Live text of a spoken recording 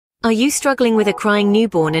Are you struggling with a crying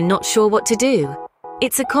newborn and not sure what to do?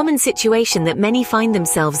 It's a common situation that many find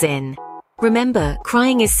themselves in. Remember,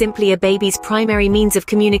 crying is simply a baby's primary means of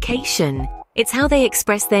communication. It's how they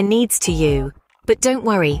express their needs to you. But don't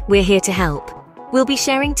worry, we're here to help. We'll be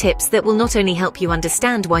sharing tips that will not only help you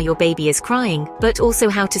understand why your baby is crying, but also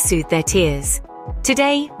how to soothe their tears.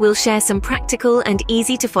 Today, we'll share some practical and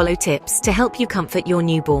easy-to-follow tips to help you comfort your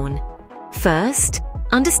newborn. First,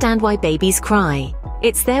 understand why babies cry.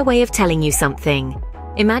 It's their way of telling you something.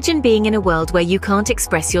 Imagine being in a world where you can't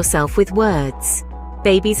express yourself with words.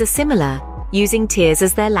 Babies are similar, using tears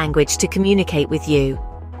as their language to communicate with you.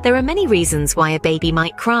 There are many reasons why a baby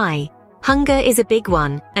might cry. Hunger is a big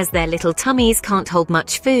one, as their little tummies can't hold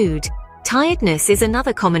much food. Tiredness is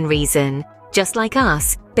another common reason. Just like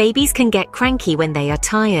us, babies can get cranky when they are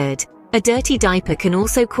tired. A dirty diaper can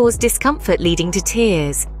also cause discomfort leading to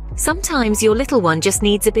tears. Sometimes your little one just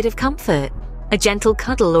needs a bit of comfort. A gentle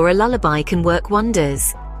cuddle or a lullaby can work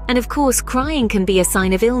wonders. And of course, crying can be a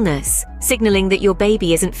sign of illness, signaling that your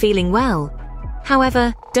baby isn't feeling well.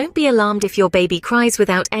 However, don't be alarmed if your baby cries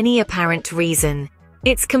without any apparent reason.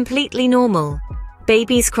 It's completely normal.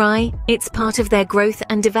 Babies cry, it's part of their growth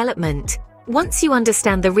and development. Once you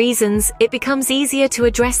understand the reasons, it becomes easier to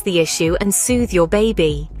address the issue and soothe your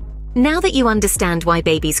baby. Now that you understand why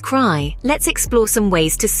babies cry, let's explore some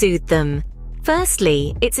ways to soothe them.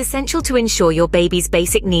 Firstly, it's essential to ensure your baby's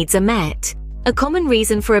basic needs are met. A common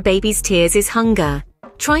reason for a baby's tears is hunger.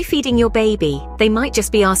 Try feeding your baby. They might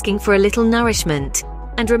just be asking for a little nourishment.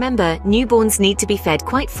 And remember, newborns need to be fed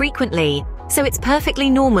quite frequently, so it's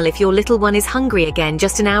perfectly normal if your little one is hungry again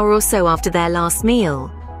just an hour or so after their last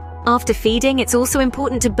meal. After feeding, it's also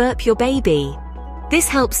important to burp your baby. This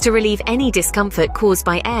helps to relieve any discomfort caused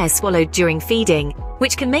by air swallowed during feeding,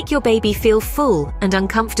 which can make your baby feel full and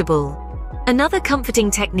uncomfortable. Another comforting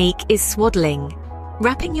technique is swaddling.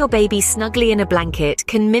 Wrapping your baby snugly in a blanket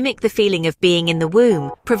can mimic the feeling of being in the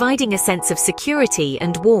womb, providing a sense of security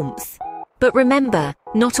and warmth. But remember,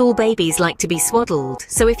 not all babies like to be swaddled,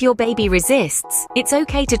 so if your baby resists, it's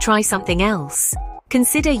okay to try something else.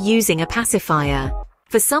 Consider using a pacifier.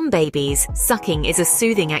 For some babies, sucking is a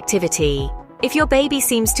soothing activity. If your baby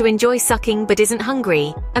seems to enjoy sucking but isn't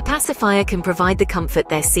hungry, a pacifier can provide the comfort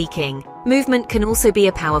they're seeking. Movement can also be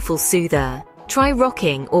a powerful soother. Try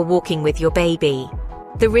rocking or walking with your baby.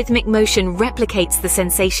 The rhythmic motion replicates the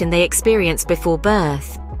sensation they experienced before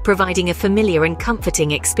birth, providing a familiar and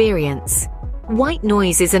comforting experience. White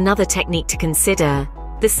noise is another technique to consider.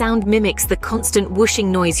 The sound mimics the constant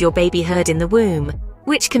whooshing noise your baby heard in the womb,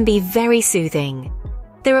 which can be very soothing.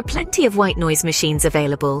 There are plenty of white noise machines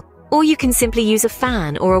available, or you can simply use a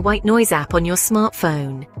fan or a white noise app on your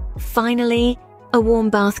smartphone. Finally, a warm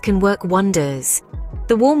bath can work wonders.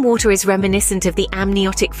 The warm water is reminiscent of the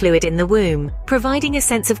amniotic fluid in the womb, providing a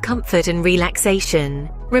sense of comfort and relaxation.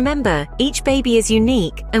 Remember, each baby is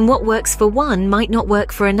unique, and what works for one might not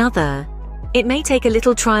work for another. It may take a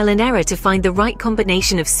little trial and error to find the right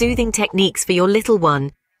combination of soothing techniques for your little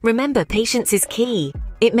one. Remember, patience is key.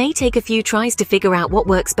 It may take a few tries to figure out what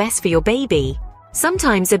works best for your baby.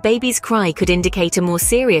 Sometimes a baby's cry could indicate a more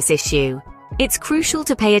serious issue. It's crucial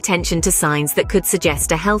to pay attention to signs that could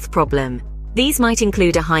suggest a health problem. These might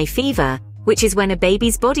include a high fever, which is when a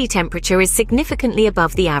baby's body temperature is significantly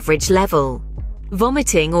above the average level.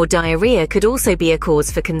 Vomiting or diarrhea could also be a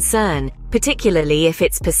cause for concern, particularly if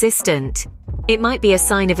it's persistent. It might be a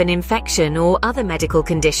sign of an infection or other medical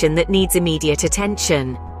condition that needs immediate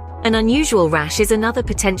attention. An unusual rash is another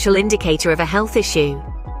potential indicator of a health issue.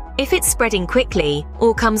 If it's spreading quickly,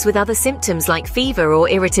 or comes with other symptoms like fever or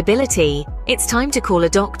irritability, it's time to call a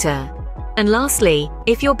doctor. And lastly,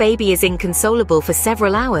 if your baby is inconsolable for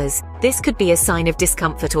several hours, this could be a sign of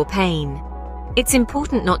discomfort or pain. It's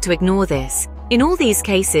important not to ignore this. In all these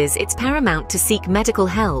cases, it's paramount to seek medical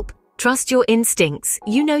help. Trust your instincts.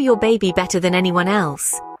 You know your baby better than anyone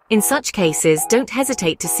else. In such cases, don't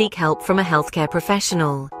hesitate to seek help from a healthcare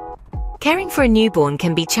professional. Caring for a newborn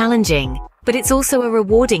can be challenging, but it's also a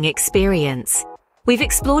rewarding experience. We've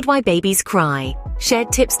explored why babies cry,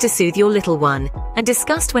 shared tips to soothe your little one, and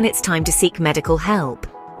discussed when it's time to seek medical help.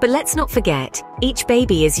 But let's not forget, each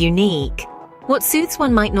baby is unique. What soothes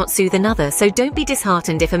one might not soothe another, so don't be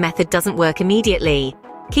disheartened if a method doesn't work immediately.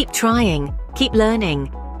 Keep trying, keep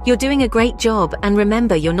learning. You're doing a great job, and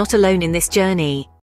remember, you're not alone in this journey.